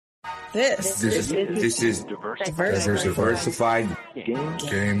This is Diversified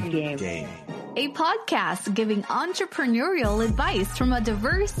Game. A podcast giving entrepreneurial advice from a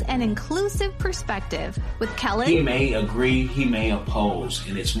diverse and inclusive perspective with Kellen. He may agree, he may oppose,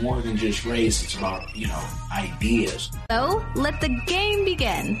 and it's more than just race, it's about, ideas. So, let the game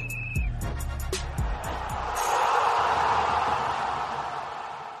begin.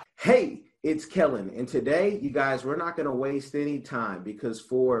 Hey, it's Kellen, and today, you guys, we're not going to waste any time because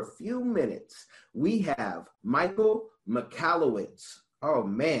for a few minutes, we have Michael Michalowicz. Oh,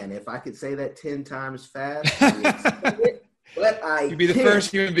 man, if I could say that 10 times fast, but I You'd be the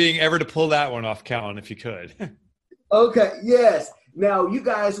first human being ever to pull that one off, Kellen, if you could. Okay, yes. Now, you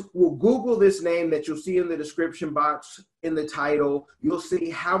guys will Google this name that you'll see in the description box in the title. You'll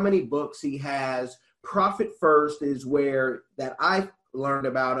see how many books he has. Profit First is where that I learned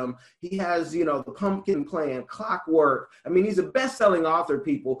about him. He has, The Pumpkin Plan, Clockwork. I mean, he's a best-selling author,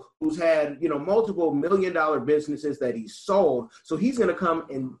 people, who's had, multiple million-dollar businesses that he's sold. So he's going to come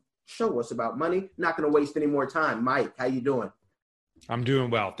and show us about money. Not going to waste any more time. Mike, how you doing? I'm doing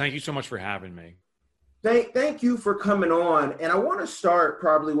well. Thank you so much for having me. Thank you for coming on. And I want to start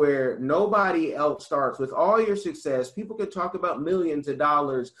probably where nobody else starts. With all your success, people could talk about millions of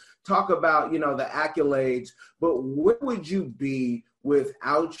dollars, talk about, the accolades, but where would you be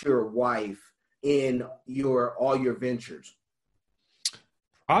without your wife in all your ventures?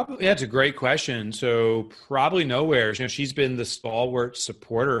 Probably, that's a great question. So probably nowhere. She's been the stalwart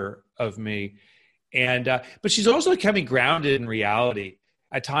supporter of me. And, but she's also kept me grounded in reality.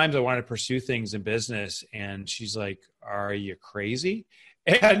 At times I want to pursue things in business and she's like, are you crazy?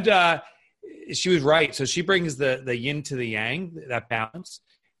 And she was right. So she brings the yin to the yang, that balance.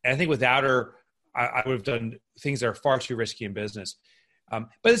 And I think without her, I would have done things that are far too risky in business. But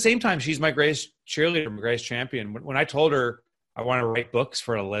at the same time, she's my greatest cheerleader, my greatest champion. When I told her I want to write books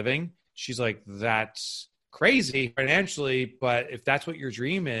for a living, she's like, that's crazy financially, but if that's what your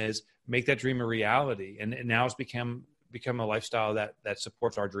dream is, make that dream a reality. And now it's become a lifestyle that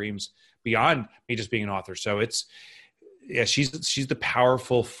supports our dreams beyond me just being an author. So she's the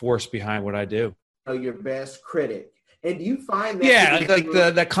powerful force behind what I do. Your best critic. And do you find that? Yeah, like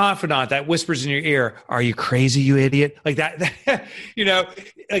the confidant that whispers in your ear, are you crazy, you idiot? Like that,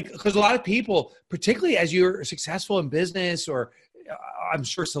 because a lot of people, particularly as you're successful in business or I'm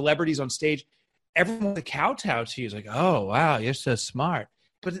sure celebrities on stage, everyone wants to kowtow to you. It's like, oh, wow, you're so smart.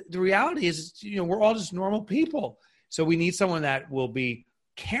 But the reality is, we're all just normal people. So we need someone that will be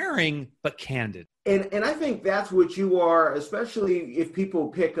caring but candid. And I think that's what you are, especially if people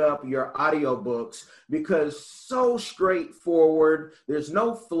pick up your audiobooks, because so straightforward. There's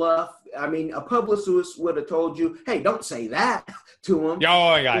no fluff. I mean, a publicist would have told you, hey, don't say that to him. Oh,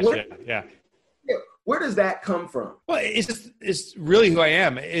 my gosh, yeah. Where does that come from? Well, it's really who I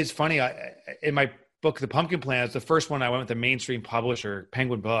am. It's funny. In my book, The Pumpkin Plan, it's the first one I went with a mainstream publisher,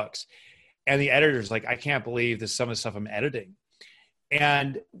 Penguin Books. And the editor's like, I can't believe this some of the stuff I'm editing.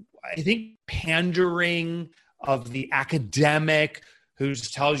 And I think pandering of the academic who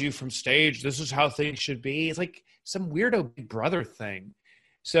just tells you from stage, this is how things should be. It's like some weirdo Big Brother thing.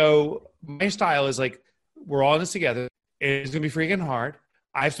 So my style is like, we're all in this together. It's going to be freaking hard.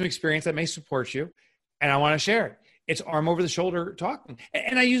 I have some experience that may support you, and I want to share it. It's arm over the shoulder talking.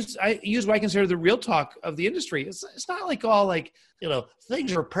 And I use what I consider the real talk of the industry. It's not like all like,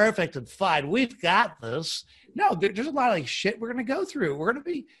 things are perfect and fine. We've got this. No, there's a lot of shit we're going to go through. We're going to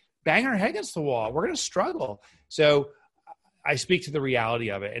be banging our head against the wall. We're going to struggle. So I speak to the reality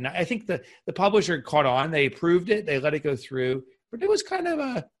of it. And I think the publisher caught on. They approved it. They let it go through. But it was kind of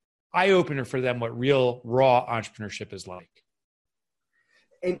a eye-opener for them what real, raw entrepreneurship is like.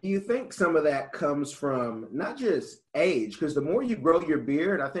 And do you think some of that comes from not just age? Because the more you grow your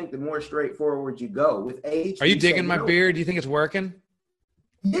beard, I think the more straightforward you go. With age, are you digging my beard? Do you think it's working?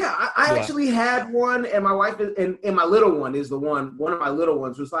 Yeah, I actually had one, and my wife and my little one is the one. One of my little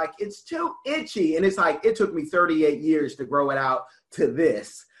ones was like, it's too itchy, and it's like it took me 38 years to grow it out to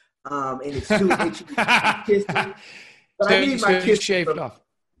this, and it's too itchy. But I need my kids shaved it off.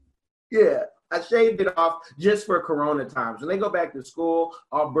 Yeah. I shaved it off just for Corona times. When they go back to school,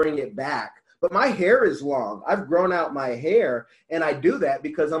 I'll bring it back. But my hair is long. I've grown out my hair, and I do that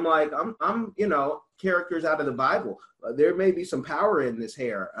because I'm like, I'm characters out of the Bible. There may be some power in this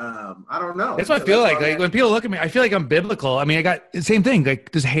hair. I don't know. That's what I feel like. Like when people look at me, I feel like I'm biblical. I mean, I got the same thing.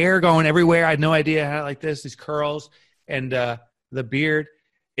 Like this hair going everywhere. I had no idea how like this, these curls and the beard.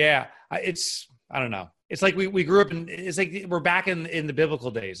 Yeah, I don't know. it's like we grew up in, it's like we're back in the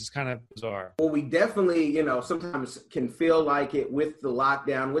biblical days. It's kind of bizarre. Well, we definitely, sometimes can feel like it with the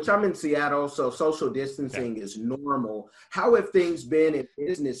lockdown, which I'm in Seattle, so social distancing is normal. How have things been in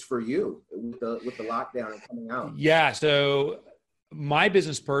business for you with the lockdown and coming out? Yeah, so my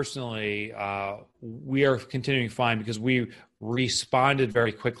business personally, we are continuing fine because we responded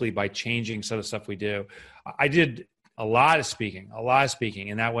very quickly by changing some of the stuff we do. I did a lot of speaking,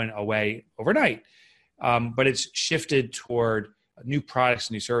 and that went away overnight. But it's shifted toward new products,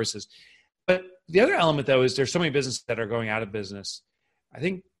 new services. But the other element, though, is there's so many businesses that are going out of business.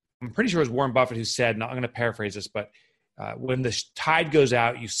 I'm pretty sure it was Warren Buffett who said, and I'm going to paraphrase this, but when the tide goes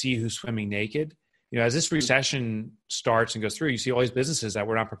out, you see who's swimming naked. As this recession starts and goes through, you see all these businesses that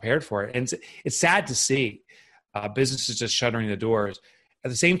were not prepared for it. And it's sad to see businesses just shuttering the doors. At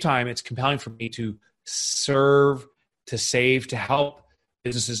the same time, it's compelling for me to serve, to save, to help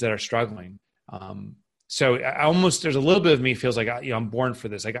businesses that are struggling. So there's a little bit of me feels like, I'm born for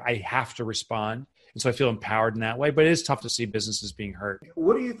this. Like I have to respond. And so I feel empowered in that way, but it is tough to see businesses being hurt.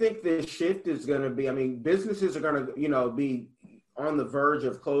 What do you think the shift is going to be? I mean, businesses are going to, be on the verge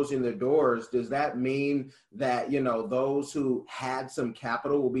of closing their doors. Does that mean that, those who had some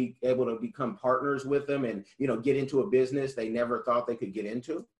capital will be able to become partners with them and, get into a business they never thought they could get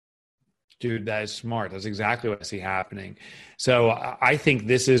into? Dude, that is smart. That's exactly what I see happening. So I think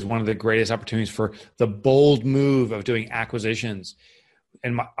this is one of the greatest opportunities for the bold move of doing acquisitions.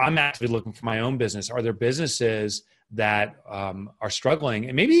 And I'm actively looking for my own business. Are there businesses that are struggling?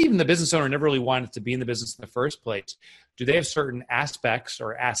 And maybe even the business owner never really wanted to be in the business in the first place. Do they have certain aspects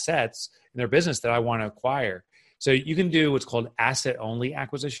or assets in their business that I want to acquire? So you can do what's called asset-only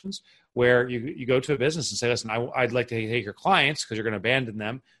acquisitions, where you go to a business and say, listen, I'd like to take your clients because you're going to abandon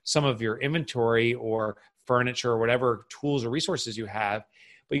them, some of your inventory or furniture or whatever tools or resources you have.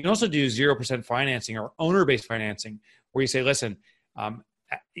 But you can also do 0% financing or owner-based financing, where you say, listen,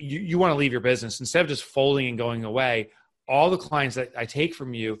 you want to leave your business. Instead of just folding and going away, all the clients that I take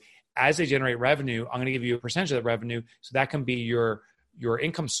from you, as they generate revenue, I'm going to give you a percentage of that revenue, so that can be your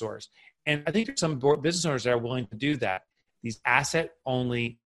income source. And I think there's some business owners that are willing to do that. These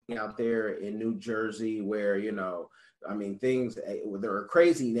asset-only out there in New Jersey where, things, there are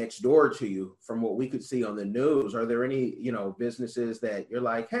crazy next door to you from what we could see on the news. Are there any, businesses that you're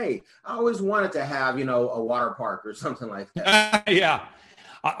like, hey, I always wanted to have, a water park or something like that? Yeah.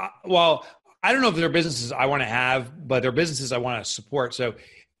 Well, I don't know if they're businesses I want to have, but they're businesses I want to support. So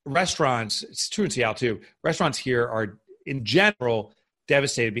restaurants, it's true in Seattle too. Restaurants here are in general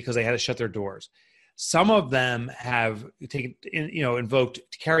devastated because they had to shut their doors. Some of them have invoked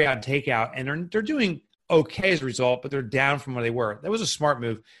carry out and takeout, and they're doing okay as a result, but they're down from where they were. That was a smart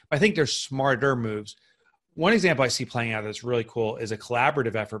move, but I think there's smarter moves. One example I see playing out that's really cool is a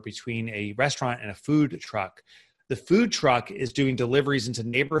collaborative effort between a restaurant and a food truck. The food truck is doing deliveries into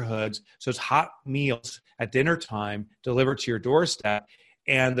neighborhoods, so it's hot meals at dinner time delivered to your doorstep.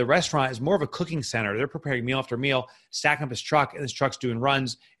 And the restaurant is more of a cooking center. They're preparing meal after meal, stacking up his truck, and this truck's doing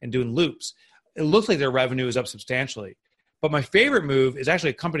runs and doing loops. It looks like their revenue is up substantially. But my favorite move is actually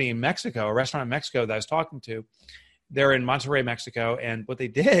a company in Mexico, a restaurant in Mexico that I was talking to. They're in Monterrey, Mexico. And what they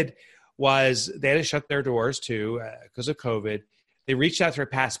did was they had to shut their doors too because of COVID. They reached out to their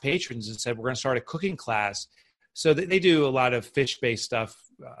past patrons and said, we're going to start a cooking class. So they do a lot of fish-based stuff,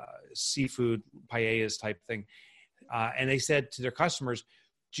 seafood, paellas type thing. And they said to their customers,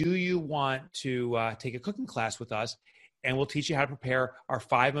 do you want to take a cooking class with us? And we'll teach you how to prepare our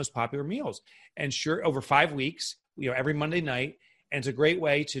 5 most popular meals. And sure, over 5 weeks, every Monday night. And it's a great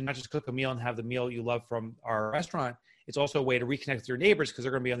way to not just cook a meal and have the meal you love from our restaurant. It's also a way to reconnect with your neighbors because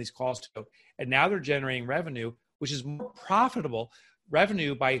they're going to be on these calls too. And now they're generating revenue, which is more profitable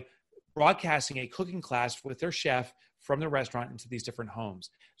revenue by broadcasting a cooking class with their chef from the restaurant into these different homes.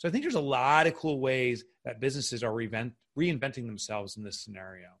 So I think there's a lot of cool ways that businesses are reinventing themselves in this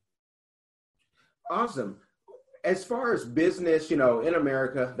scenario. Awesome. As far as business, in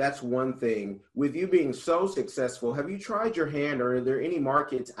America, that's one thing. With you being so successful, have you tried your hand, or are there any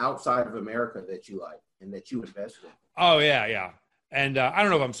markets outside of America that you like and that you invest in? Oh, yeah. And I don't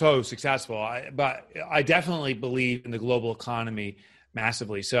know if I'm so successful, but I definitely believe in the global economy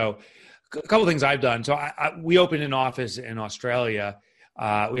massively. So a couple of things I've done. So we opened an office in Australia.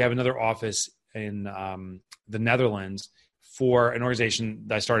 We have another office in the Netherlands for an organization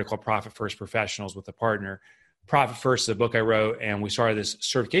that I started called Profit First Professionals with a partner. Profit First is a book I wrote, and we started this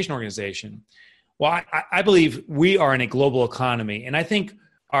certification organization. Well, I believe we are in a global economy, and I think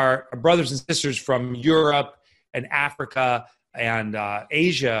our brothers and sisters from Europe and Africa and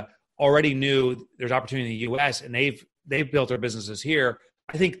Asia already knew there's opportunity in the U.S., and they've built their businesses here.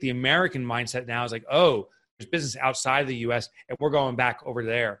 I think the American mindset now is like, oh, there's business outside of the US and we're going back over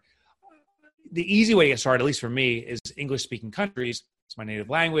there. The easy way to get started, at least for me, is English-speaking countries. It's my native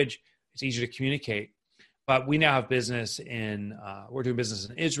language. It's easier to communicate. But we now have business in, we're doing business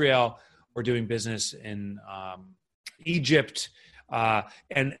in Israel. We're doing business in Egypt.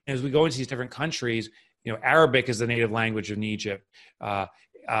 And as we go into these different countries, Arabic is the native language in Egypt,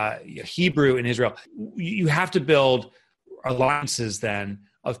 Hebrew in Israel. You have to build alliances then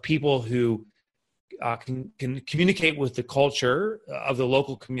of people who can communicate with the culture of the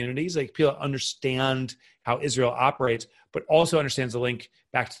local communities, like people understand how Israel operates, but also understands the link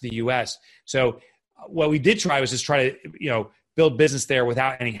back to the U.S. So what we did try was just try to, build business there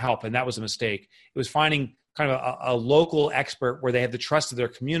without any help, and that was a mistake. It was finding kind of a local expert where they have the trust of their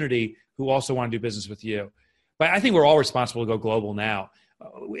community who also want to do business with you. But I think we're all responsible to go global now.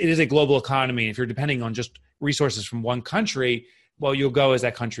 It is a global economy. If you're depending on just resources from one country, well, you'll go as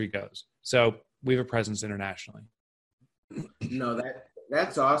that country goes. So we have a presence internationally. No,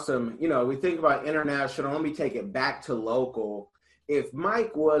 that's awesome. We think about international. Let me take it back to local. If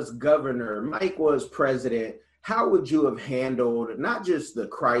Mike was governor, Mike was president, how would you have handled not just the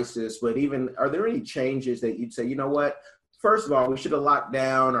crisis, but even, are there any changes that you'd say, first of all, we should have locked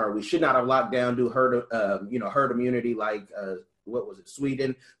down, or we should not have locked down, do herd immunity like,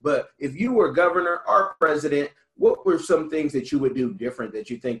 Sweden? But if you were governor or president, what were some things that you would do different that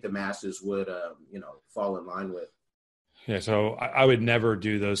you think the masses would, fall in line with? Yeah, so I would never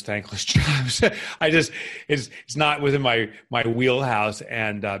do those thankless jobs. It's not within my wheelhouse.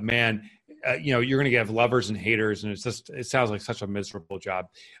 And you're going to have lovers and haters, and it sounds like such a miserable job.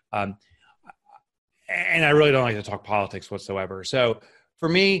 And I really don't like to talk politics whatsoever. So for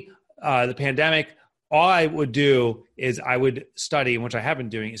me, the pandemic, all I would do is I would study, which I have been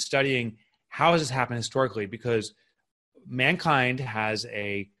doing, is studying how has this happened historically, because mankind has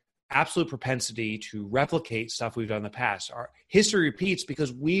a absolute propensity to replicate stuff we've done in the past. Our history repeats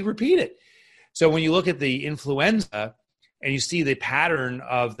because we repeat it. So when you look at the influenza and you see the pattern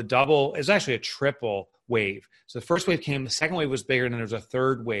of the double, it's actually a triple wave. So the first wave came, the second wave was bigger, and then there was a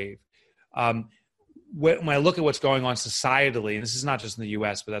third wave. When I look at what's going on societally, and this is not just in the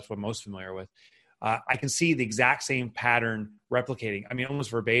US, but that's what I'm most familiar with, I can see the exact same pattern replicating. I mean, almost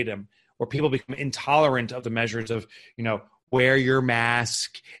verbatim, where people become intolerant of the measures of, wear your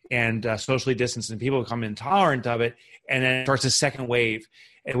mask and socially distance, and people become intolerant of it. And then it starts a second wave,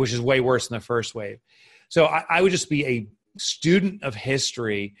 which is way worse than the first wave. So I would just be a student of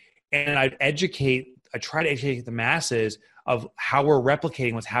history, and I try to educate the masses of how we're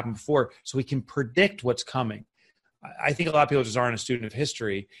replicating what's happened before so we can predict what's coming. I think a lot of people just aren't a student of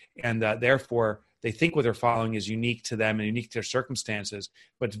history, and therefore they think what they're following is unique to them and unique to their circumstances,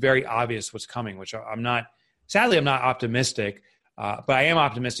 but it's very obvious what's coming, which I'm not optimistic, but I am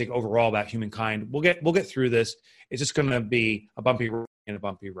optimistic overall about humankind. We'll get through this. It's just going to be a bumpy road and a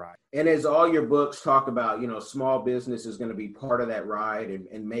bumpy ride. And as all your books talk about, small business is going to be part of that ride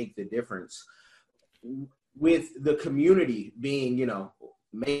and make the difference. With the community being,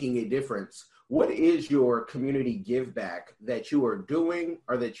 making a difference, what is your community give back that you are doing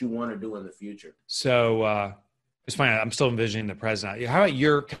or that you want to do in the future? So it's funny. I'm still envisioning the president. How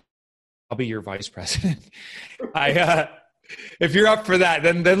about I'll be your vice president. If you're up for that,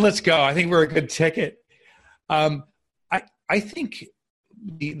 then let's go. I think we're a good ticket. I think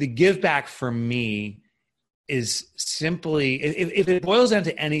the give back for me is simply, if it boils down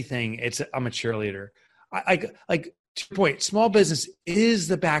to anything, I'm a cheerleader. Like to your point, small business is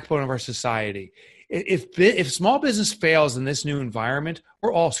the backbone of our society. If small business fails in this new environment,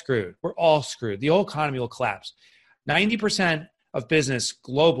 we're all screwed. We're all screwed. The whole economy will collapse. 90% of business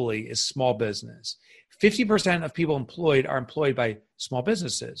globally is small business. 50% of people employed are employed by small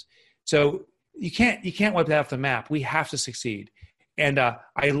businesses. So you can't wipe that off the map. We have to succeed. And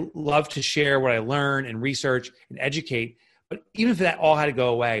I love to share what I learn and research and educate. But even if that all had to go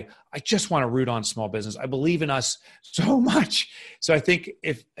away, I just want to root on small business. I believe in us so much. So I think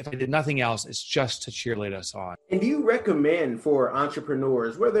if I did nothing else, it's just to cheerlead us on. And do you recommend for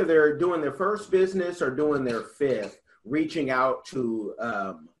entrepreneurs, whether they're doing their first business or doing their fifth, reaching out to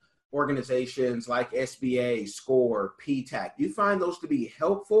organizations like SBA, SCORE, PTAC? Do you find those to be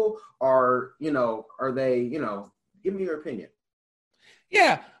helpful, or, are they, give me your opinion.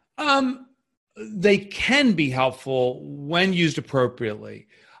 Yeah. They can be helpful when used appropriately.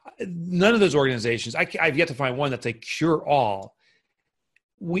 None of those organizations, I've yet to find one that's a cure-all.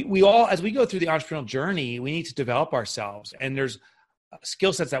 We all, as we go through the entrepreneurial journey, we need to develop ourselves, and there's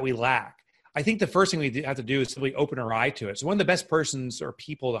skill sets that we lack. I think the first thing we have to do is simply open our eye to it. So one of the best persons or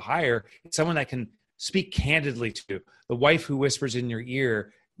people to hire is someone that can speak candidly to. The wife who whispers in your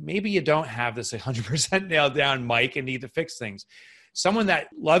ear, maybe you don't have this 100% nailed down, Mike, and need to fix things. Someone that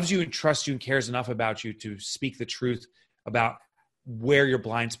loves you and trusts you and cares enough about you to speak the truth about where your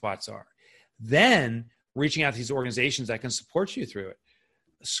blind spots are. Then reaching out to these organizations that can support you through it.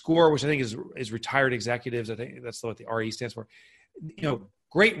 SCORE, which I think is retired executives. I think that's what the RE stands for.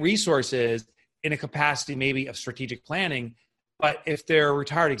 Great resources in a capacity maybe of strategic planning. But if they're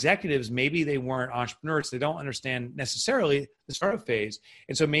retired executives, maybe they weren't entrepreneurs. They don't understand necessarily the startup phase.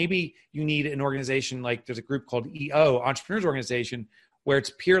 And so maybe you need an organization like there's a group called EO, Entrepreneurs Organization, where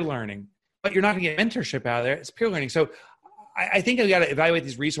it's peer learning. But you're not going to get mentorship out of there. It's peer learning. So I think I've got to evaluate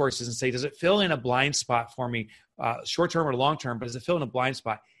these resources and say, does it fill in a blind spot for me, short-term or long-term, but does it fill in a blind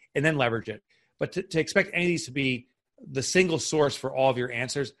spot? And then leverage it. But to expect any of these to be the single source for all of your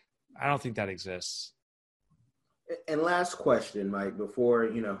answers, I don't think that exists. And last question, Mike,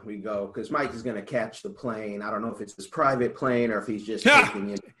 before we go, because Mike is going to catch the plane. I don't know if it's his private plane or if he's just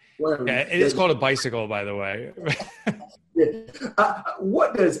taking it. Yeah, it is called a bicycle, by the way.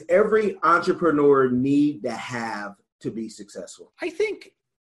 What does every entrepreneur need to have to be successful? I think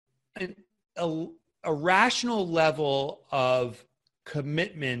a rational level of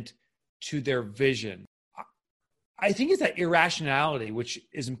commitment to their vision. I think it's that irrationality, which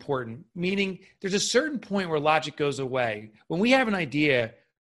is important, meaning there's a certain point where logic goes away. When we have an idea,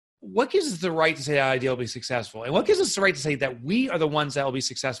 what gives us the right to say that idea will be successful? And what gives us the right to say that we are the ones that will be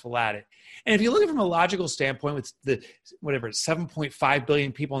successful at it? And if you look at it from a logical standpoint with the, 7.5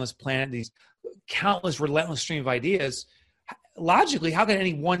 billion people on this planet, these countless relentless stream of ideas, logically, how can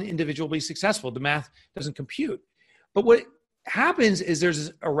any one individual be successful? The math doesn't compute. But what happens is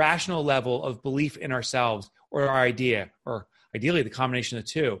there's a rational level of belief in ourselves or our idea, or ideally the combination of the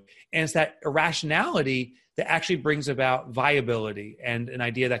two. And it's that irrationality that actually brings about viability and an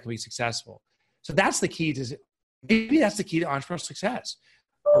idea that can be successful. So that's the key to entrepreneurial success,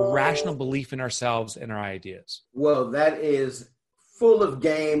 a rational belief in ourselves and our ideas. Well, that is full of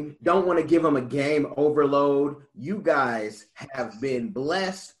game. Don't want to give them a game overload. You guys have been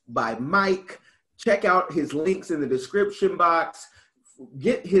blessed by Mike. Check out his links in the description box.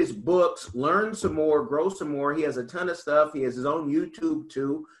 Get his books, learn some more, grow some more. He has a ton of stuff. He has his own YouTube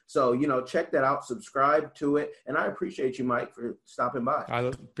too. So, check that out, subscribe to it. And I appreciate you, Mike, for stopping by. I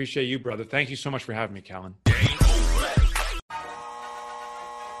appreciate you, brother. Thank you so much for having me, Callan.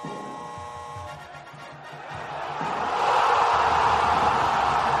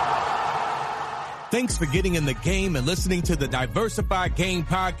 Thanks for getting in the game and listening to the Diversified Game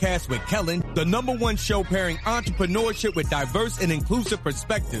Podcast with Kellen, the #1 show pairing entrepreneurship with diverse and inclusive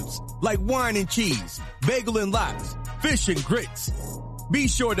perspectives like wine and cheese, bagel and lox, fish and grits. Be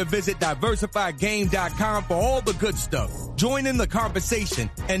sure to visit diversifiedgame.com for all the good stuff. Join in the conversation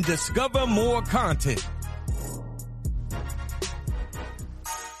and discover more content.